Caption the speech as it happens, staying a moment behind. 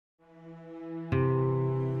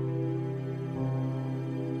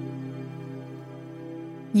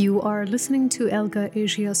You are listening to Elga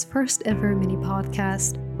Asia's first ever mini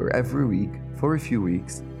podcast, where every week, for a few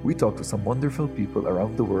weeks, we talk to some wonderful people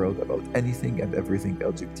around the world about anything and everything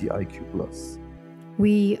LGBTIQ+.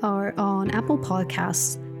 We are on Apple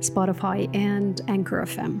Podcasts, Spotify, and Anchor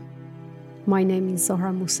FM. My name is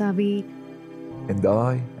Zahra Musavi. And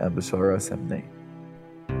I am Bashara Semney.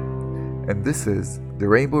 And this is the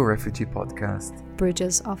Rainbow Refugee Podcast,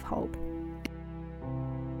 Bridges of Hope.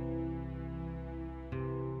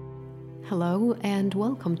 Hello and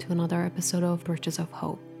welcome to another episode of Bridges of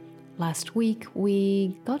Hope. Last week,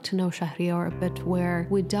 we got to know Shahriar a bit, where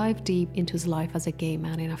we dive deep into his life as a gay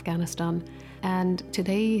man in Afghanistan. And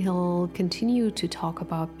today he'll continue to talk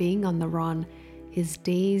about being on the run, his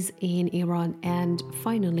days in Iran, and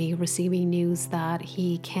finally receiving news that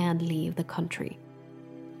he can leave the country.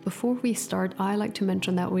 Before we start, I like to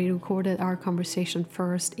mention that we recorded our conversation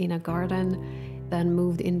first in a garden, then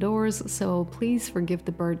moved indoors, so please forgive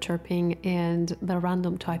the bird chirping and the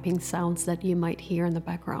random typing sounds that you might hear in the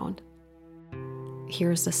background.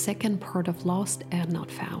 Here's the second part of Lost and Not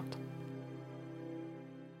Found.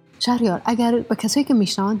 شهریار، اگر به کسایی که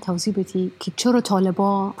میشنون توضیح بدی که چرا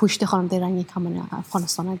طالبان پشت خانواده رنگی کمان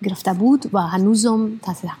افغانستان گرفته بود و هنوزم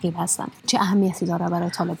تحت تعقیب هستن، چه اهمیتی داره برای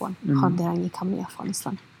طالبان خانواده رنگی کمان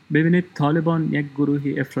افغانستان؟ ببینید، طالبان یک گروه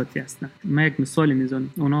افراطی هستند. من یک مثال میزنم.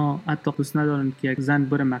 اونا حتی دوست ندارن که یک زن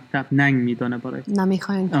بره مکتب، ننگ میدانه برای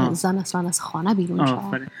نمیخواین که زن اصلا از خانه بیرون شه.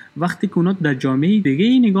 وقتی که اونا در جامعه دیگه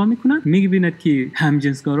ای نگاه میکنن، میبینن که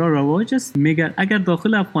همجنسگرا رواج است. میگن اگر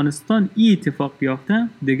داخل افغانستان این اتفاق بیفته،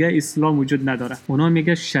 دیگه اسلام وجود نداره. اونا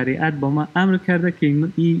میگه شریعت با ما امر کرده که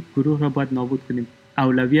این گروه را باید نابود کنیم.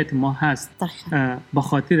 اولویت ما هست. با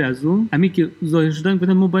خاطر از اون همی که ظاهر شدن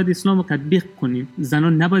گفتن ما باید اسلام رو تطبیق کنیم،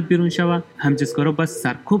 زنان نباید بیرون شود، همجنسگرا باید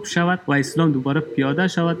سرکوب شود و اسلام دوباره پیاده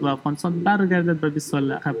شود و افغانستان برگردد به 20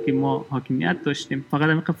 سال قبل که ما حاکمیت داشتیم. فقط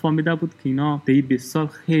همی فهمیده بود که اینا در 20 سال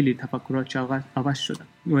خیلی تفکرات عوض شده.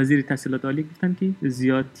 وزیر تحصیلات عالی گفتن که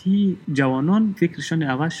زیادی جوانان فکرشان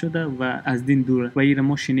عوض شده و از دین دوره و این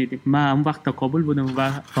ما شنیدیم. من اون وقت تا کابل بودم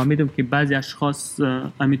و فهمیدم که بعضی اشخاص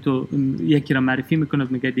امیتو یکی را معرفی میکنه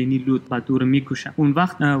میگه دینی لوط و دور میکشن. اون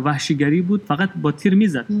وقت وحشیگری بود، فقط با تیر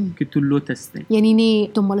میزد که تو لوط هستی. یعنی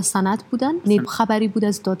نه دنبال سند بودن، نه خبری بود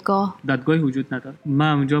از دادگاهی وجود نداره.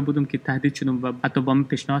 من اونجا بودم که تهدید شدم و حتی با من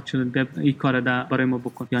پیشنهاد شد بیا این کارو برای ما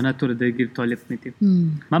بکن یا نه تو رو درگیر طالب میدیم.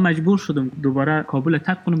 من مجبور شدم دوباره کابل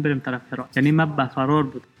ترک کنم بریم طرف هرات. یعنی من به فرار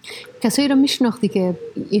بودم. کسایی رو میشناختی که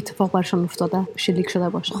اتفاق برشون افتاده، شلیک شده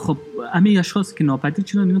باشه؟ خب همه اشخاص که ناپدید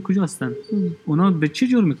شدن اینا کجا هستن؟ اونا به چه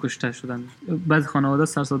جرمی کشته شدن؟ بعضی خانواده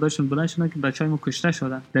سرساده‌شون بلند شدن که بچهای ما کشته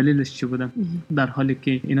شدن. دلیلش چی بودن؟ در حالی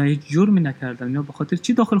که اینا هیچ جرمی نکردن. اینا به خاطر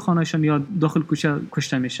چی داخل خانه‌شون یا داخل کوچه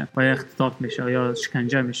کشته میشن و یا اختطاف میشه یا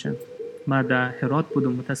شکنجه میشن؟ من در هرات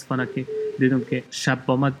بودم، متاسفانه که دیدم که شب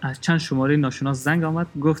آمد از چند شماره ناشناس زنگ آمد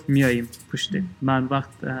گفت میاییم پشته. من وقت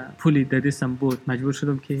پولی دستم بود مجبور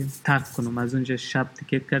شدم که ترک کنم. از اونجا شب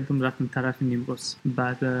تیکت کردم رفتم طرف نیمروز.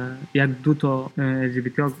 بعد یک دو تا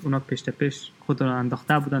LGBT ها اونا پیش خود را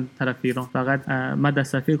انداخته بودن طرف ایران. فقط من در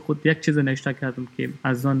صفحه خود یک چیز نوشته کردم که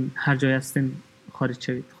از آن هر جای هستین خارج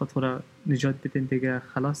شوید، خود را نجات بدین، دیگه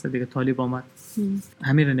خلاص، دیگه طالب آمد.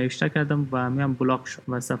 همین رو نوشته کردم و همین بلاک شد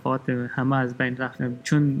و صفحات همه از بین رفت.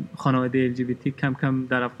 چون خانواده LGBT کم کم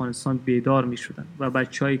در افغانستان بیدار می شدن و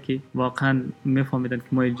بچه‌هایی که واقعا میفهمیدن که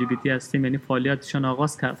ما LGBT هستیم، یعنی فعالیتشان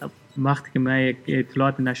آغاز کرده بود. وقتی که من یک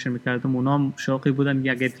اطلاعات نشر میکردم اونا شوقی بودن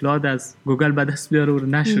یک اطلاعات از گوگل به دست بیاره و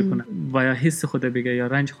نشر کنه و یا حس خود بگه یا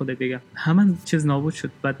رنج خود بگه. همه چیز نابود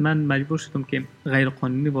شد. بعد من مجبور شدم که غیر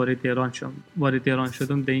قانونی وارد ایران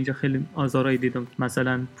شدم. در اینجا خیلی آزارایی دیدم.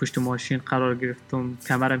 مثلا پشت ماشین قرار گرفتم،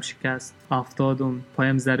 کمرم شکست، افتادم،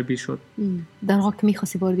 پایم ضربی شد. در حالی که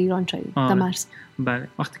می‌خواستی وارد ایران شدی در مرز. بله،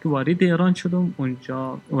 وقتی که وارد ایران شدم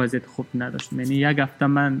اونجا وضعیت خوب نداشتم. یعنی یک هفته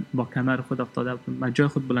من با کمر خود افتاده بودم، من جای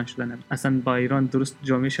خود بلند شدم. اصلا با ایران درست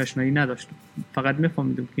جامعه آشنایی نداشتم. فقط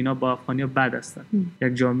میفهمیدم که اینا با افغانی‌ها بد هستن.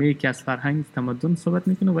 یک جامعه‌ای که از فرهنگ تمدن صحبت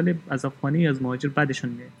میکنه ولی از افغانی از مهاجر بدشون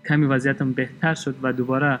میاد. کمی وضعیتم بهتر شد و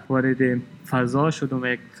دوباره وارد فضا شدم و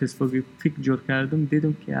یک فیسبوک فیک جور کردم.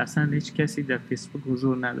 دیدم که اصلا هیچ کسی در فیسبوک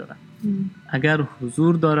حضور نداره. اگر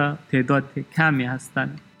حضور داره تعداد کمی هستن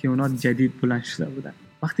که اونا جدید بلند شده بودن.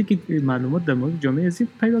 وقتی که معلومات در مورد جامعه ازی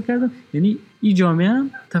پیدا کردم، یعنی این جامعه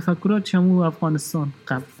هم تفکرات شمول افغانستان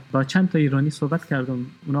قبل. با چند تا ایرانی صحبت کردم،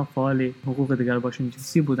 اونا فعال حقوق دیگر باشون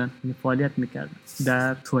جنسی بودن، یعنی فعالیت میکردن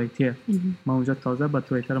در توییتر. من اونجا تازه با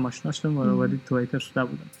توییتر آشنا شدم و وارد توییتر شده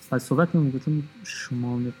بودم. بعد صحبت می‌کردم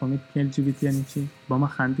شما میفهمید که LGBT یعنی چی؟ با ما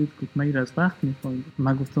خندید، گفت من از وقت میفهمم.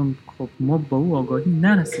 من گفتم خب ما با او آگاهی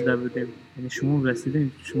نرسیده بودیم. یعنی شما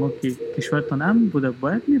رسیدین، شما که کشورتان امن بوده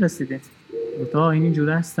باید میرسیدین. گفت این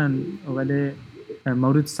جوره هستن ولی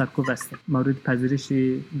مورد سرکوب هستن، مورد پذیرش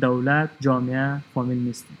دولت، جامعه، فامیل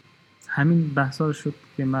نیستن. همین بحثا شد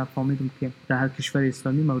که من فهمیدم که در هر کشور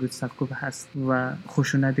اسلامی مورد سرکوب هست و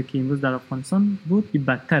خشونتی که امروز در افغانستان بود این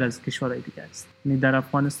بدتر از کشورهای دیگه است. یعنی در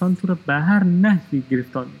افغانستان تو رو به هر نحوی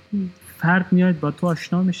گرفتار میکنه. فرد میاد با تو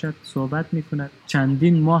آشنا میشه، صحبت میکنه،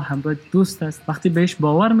 چندین ماه همراه دوست است، وقتی بهش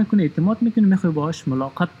باور میکنه، اعتماد میکنه، میخوای باهاش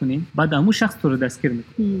ملاقات کنی، بعد همون شخص تو رو دستگیر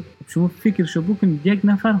میکنه. شما فکرشو بکنید یک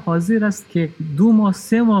نفر حاضر است که 2 ماه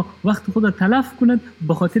 3 ماه وقت خود رو تلف کند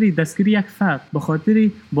به خاطر دستگیری یک فرد، به خاطر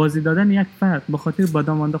بازی دادن یک فرد، به خاطر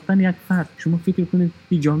بادام انداختن یک فرد. شما فکر کنید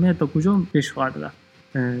این جامعه تا کجا پیش خواهد رفت.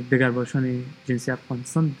 دگرباشان جنسی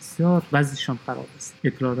افغانستان بسیار وضعشان خراب است،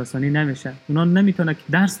 اطلاع رسانی نمیشه، اونا نمیتونه که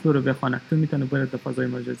درس رو بخونه، تو میتونه باید در فضای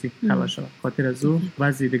مجازی خبر شود. خاطر از او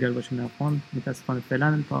وضع دگرباشان افغان متاسفانه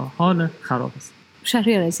فعلا تا حال خراب است.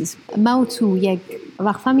 شهریار عزیز، ما تو یک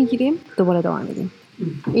وقفه میگیریم، دوباره ادامه میدیم.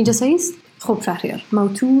 اینجا سایست؟ خب شهریار، ما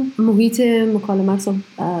تو محیط مکالمه رو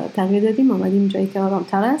تغییر دادیم، آمدیم جایی که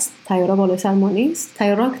آرام‌تر است، تیارا بالای سر ما نیست،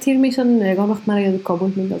 تیارا که تیر میشن نگاه وقت مرا یاد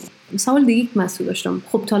کابل میندازه. سوال دیگه که مسئول داشتم،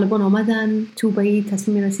 خب طالبان آمدن، تو به این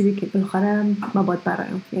تصمیم رسیدی که بالاخره ما باید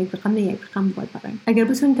برایم، یک رقم باید برایم. اگر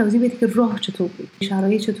بتونید توضیح بدید که راه چطور بود،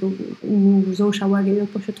 شرایط چطور بود، اون روزا و شب اگه یاد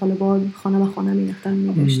باشه طالبان خانه به خانه میرفتن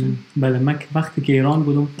میگشتن؟ بله، من وقتی که ایران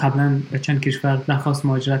بودم قبلا به چند کشور درخواست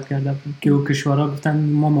مهاجرت کرده بودم که او کشورها گفتن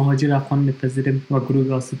ما مهاجر افغان میپذیریم و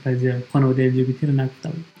گروه آسیب پذیر خانواده LGBT رو نگفته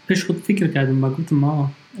بود. پیش خود فکر کردم و گفتم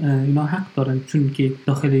ما اینا حق دارن، چون که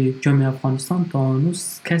داخل جامعه افغانستان تا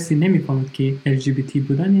هنوز کسی نمی‌فهمد که LGBT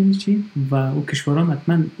بودن یعنی چی و او کشورها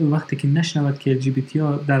حتما وقتی که نشنود که LGBT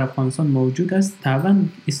ها در افغانستان موجود است طبعا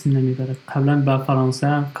اسم نمیبرد. قبلا به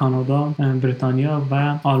فرانسه، کانادا، بریتانیا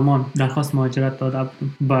و آلمان درخواست مهاجرت داده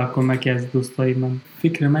بودم با کمکی از دوستای من.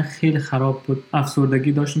 فکر من خیلی خراب بود،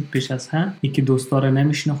 افسردگی داشتم پیش از هر اینکه دوستا رو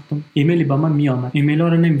نمیشناختم، ایمیلی با من میآمد، ایمیل ها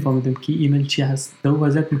رو نمیفهمیدم که ایمیل چی هست. در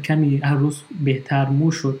وضعیت کمی هر روز بهتر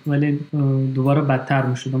شد ولی دوباره بدتر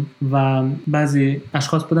میشدم و بعضی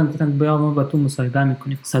اشخاص بودن گفتن بیا ما با تو مصاحبه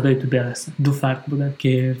میکنیم صدای تو برسه. 2 فرد بودن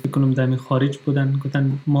که فکر کنم در خارج بودن،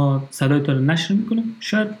 گفتن ما صدای تو رو نشر میکنیم،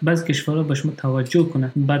 شاید بعضی کشورها به شما توجه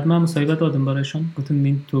کنه. بعد ما مصاحبه دادم برایشان، گفتم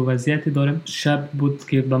این تو وضعیتی دارم. شب بود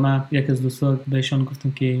که به من یک از دوستا بهشان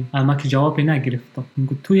گفتم که اما که جوابی نگرفتم.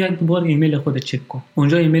 گفت تو یک بار ایمیل خودت چک کن.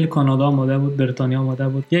 اونجا ایمیل کانادا اومده بود، بریتانیا اومده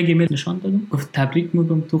بود. یک ایمیل نشان دادم، گفت تبریک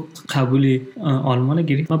میگم تو قبول آلمان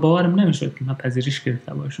گرفت. من باورم نمیشد که من پذیرش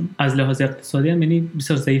گرفته باشم. از لحاظ اقتصادی هم یعنی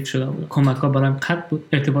بسیار ضعیف شده بودم، کمک‌ها برایم قطع بود،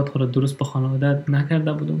 ارتباط خود درست با خانواده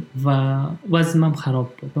نکرده بودم و وضعم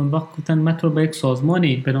خراب بود. اون وقت گفتن من تو رو به یک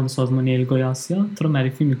سازمانی به نام سازمان الگوی آسیا تو رو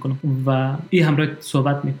معرفی میکنم و این همراه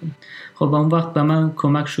صحبت میکنه. خب اون وقت به من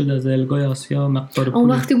کمک شد از الگوی آسیا مقدار پول. اون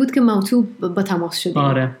وقتی بود که موضوع با تماس شدیم.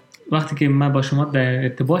 آره، وقتی که من با شما در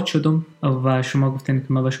ارتباط شدم و شما گفتین که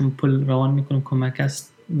من با شما پول روان میکنم کمک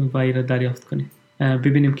است و ایرا دریافت کنید.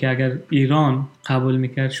 ببینیم که اگر ایران قبول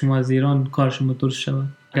میکرد شما از ایران کار شما درست شود،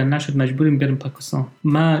 اگر نشد مجبوریم بریم پاکستان.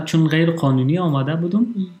 من چون غیر قانونی آماده بودم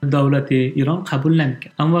دولت ایران قبول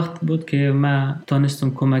نمیکرد. اون وقت بود که من تونستم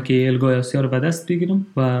کمک الگوی آسیا رو به دست بگیرم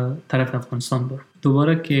و طرف افغانستان برم.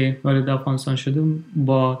 دوباره که وارد افغانستان شدم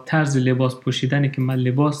با طرز لباس پوشیدنی که من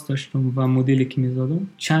لباس داشتم و مدلی که میزدم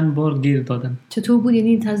چند بار گیر دادم. چطور بود یعنی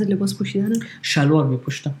این طرز لباس پوشیدن؟ شلوار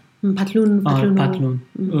میپوشتم، پتلون.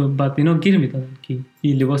 بعد اینا گیر میدادن که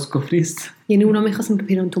این لباس کفری است، یعنی اونا میخواستن که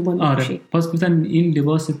پیران تو بند بپوشی. آره، پس گفتن این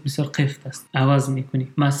لباس بسیار قفت است، عوض میکنی.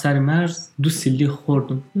 من سر مرز 2 سیلی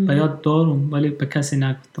خوردم و یاد دارم ولی به کسی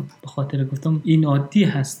نگفتم، به خاطر گفتم این عادی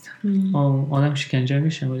هست. آدم شکنجه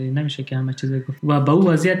میشه ولی نمیشه که همه چیز گفت و به اون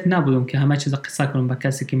وضعیت نبودم که همه چیز قصه کنم به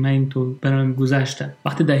کسی که من این تو برام گذشته.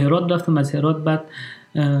 وقتی در هرات رفتم، از هرات بعد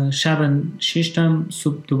شب 6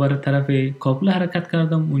 صبح دوباره طرف کابل حرکت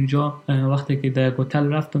کردم. اونجا وقتی که در هتل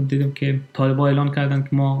رفتم دیدم که طالبان اعلان کردن که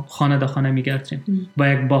ما خانه در خانه میگردیم با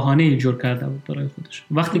یک بهانه جور کرده بود برای خودش.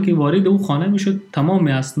 وقتی که وارد اون خانه میشد تمام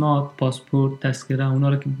اسناد، پاسپورت، تذکره اونا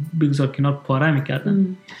رو که بگذار کنار پاره میکردن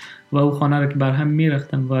و او خانه رو که برهم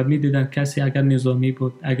میرختن و میدیدن کسی اگر نظامی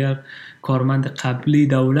بود، اگر کارمند قبلی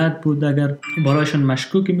دولت بود، اگر برایشون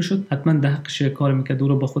مشکوکی میشد حتما در حقش کار میکرد، او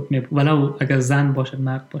رو با خود میبرد، ولو اگر زن باشه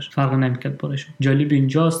مرد باشه فرق نمیکرد برایشون. جالب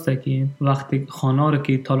اینجاست که وقتی خانه رو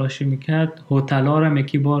که تلاشی میکرد، هتل‌ها رو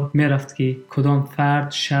یکی بار میرفت که کدام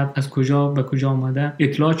فرد شب از کجا به کجا آمده.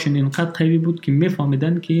 اطلاع چون اینقدر قوی بود که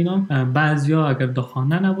میفهمیدن که اینا بعضیا اگر در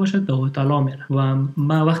خانه نباشه در هتل‌ها میره. و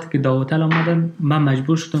من وقتی که در هتل آمدم من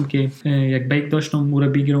مجبور شدم که یک بیگ داشتم او رو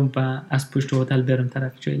بگیرم و از پشت هتل برم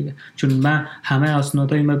طرف جای دیگه، چون چون من همه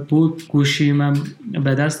اسنادای من بود، گوشی من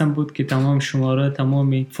به دستم بود که تمام شماره،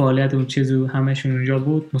 تمام فعالیت اون چیزو همشون اونجا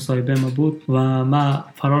بود، مصاحبه ما بود و من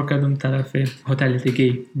فرار کردم طرف هتل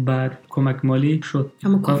دیگه. بعد کمک مالی شد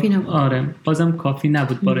اما کافی نبود. آره بازم کافی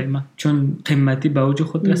نبود برای من، چون قیمتی به اوج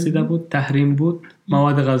خود رسیده بود، تحریم بود،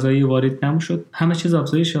 مواد غذایی وارد نمیشد، همه چیز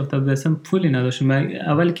افزایش یافته بود، اصلا پولی نداشتم.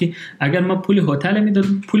 اولی که اگر ما پول هتل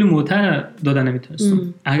میدادم، پول موتر دادن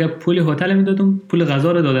نمیتونستم، اگر پول هتل میدادم، پول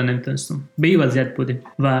غذا رو دادن نمیتونستم. به این وضعیت بودیم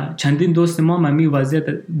و چندین دوست ما می وضعیت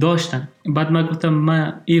داشتن. بعد من گفتم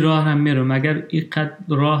من این راه هم میرم، اگر این قد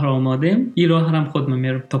راه را آمادم، این راه هم خودم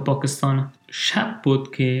میرم تا پاکستان. شب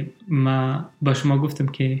بود که ما با شما گفتم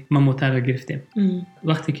که ما موتر گرفتیم.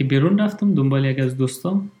 وقتی که بیرون رفتم دنبال یک از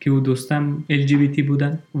دوستام که او دوستم LGBT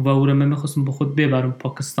بودن و او را من میخواستم با خود ببرم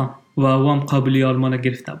پاکستان و او هم قابلی آلمان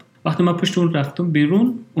گرفته بود. وقتی من پشت اون رفتم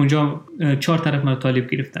بیرون، اونجا 4 طرف من طالب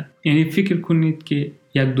گرفتن. یعنی فکر کنید که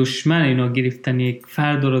یک دشمن اینا گرفتن، یک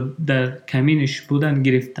فرد رو در کمینش بودن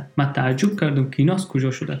گرفتن. من تعجب کردم که اینا از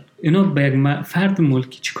کجا شدن. اینا به یک فرد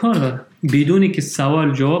ملکی چی کار دارن؟ بدونی که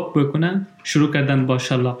سوال جواب بکنن شروع کردن با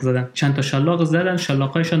شلاق زدن. چند تا شلاق زدن،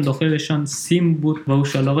 شلاقایشان داخلشان سیم بود و اون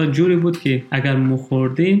شلاق جوری بود که اگر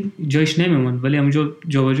مخوردین جایش نمیموند، ولی همونجا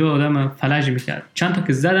جا آدم فلج میکرد. چند تا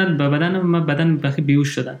که زدن به بدنم، من بدن بخی بیهوش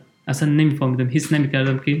شدن. اصلا نمیفهمیدم، حس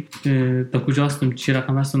نمیکردم که تا کجا هستم، چی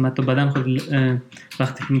رقم هستم. حتی بدن خود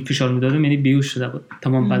وقتی که فشار میدادم یعنی بیهوش شده بود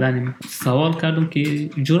تمام بدنم. سوال کردم که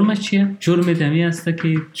جرمش چیه؟ جرم دمی است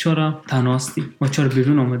که چرا تنها هستی و چرا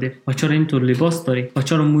بیرون اومده و چرا اینطور لباس داری و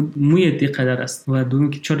چرا موی دیقدر است و دوم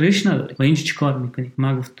که چرا ریش نداری و اینجا چیکار میکنی؟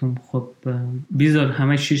 من گفتم خب بذار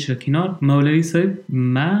همه چیز رو کنار، مولوی صاحب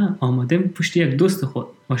من آمدم پشت یک دوست خود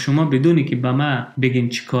و شما بدونی که به من بگین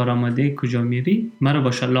چی کار آمده، کجا میری، مرا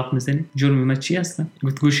با شلاق میزنی. جرم من چی هستن؟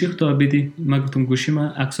 گفت گوشی تو بدی. من گفتم گوشی من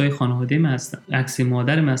عکسای خانواده من هستن، عکس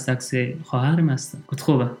مادرم هست، عکس خواهرم هستن. گفت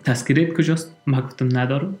خوبه تذکرت کجاست؟ من گفتم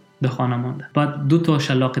ندارم، به خانه مانده. بعد 2 تا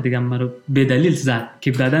شلاق دیگه مرا به دلیل زد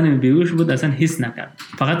که بدنم بیهوش بود، اصلا حس نکرد.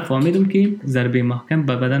 فقط فهمیدم که ضربه محکم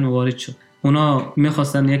به بدن وارد شد. اونا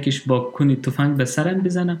میخواستن یکیش با کنی تفنگ به سرم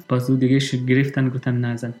بزنن، باز دو دیگهش گرفتن گفتن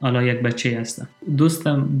نزن، حالا یک بچه هستن.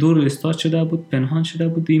 دوستم دور استاد شده بود، پنهان شده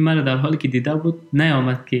بود. این مرا در حالی که دیده بود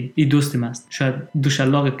نیامد که این دوستم است، شاید 2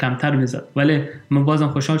 شلاق کمتر میزد، ولی من بازم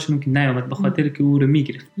خوشحال شدم که نیامد به خاطر که او رو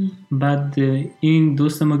میگرفت. بعد این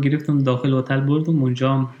دوستم رو گرفتم داخل هتل بردم،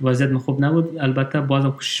 اونجا وضعیت خوب نبود. البته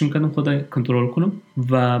بازم کوشش میکردم خودم کنترل کنم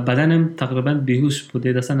و بدنم تقریبا بیهوش بود،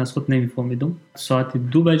 اصلا از خود نمیفهمیدم. ساعت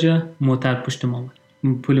 2 بجه موتر پشتم آمد.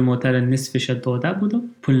 پول موتر نصفش داده بودم،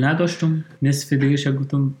 پول نداشتم، نصف دیگه‌ش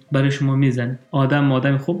گفتم برای شما میزنم.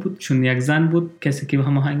 آدم خوب بود، چون یک زن بود کسی که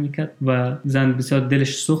هماهنگ میکرد و زن بسیار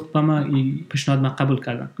دلش سوخت به من. این پیشنهاد من قبول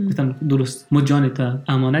کردم، گفتم درست، ما جانت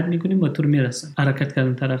امانت میکنیم و تو رو میرسن. حرکت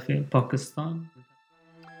کردم طرف پاکستان.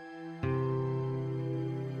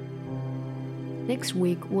 Next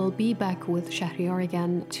week, we'll be back with Shahriar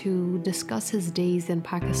again to discuss his days in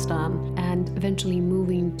Pakistan and eventually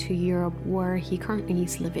moving to Europe where he currently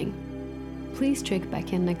is living. Please check back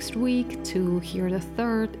in next week to hear the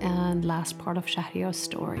third and last part of Shahriar's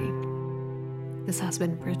story. This has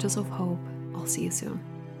been Bridges of Hope. I'll see you soon.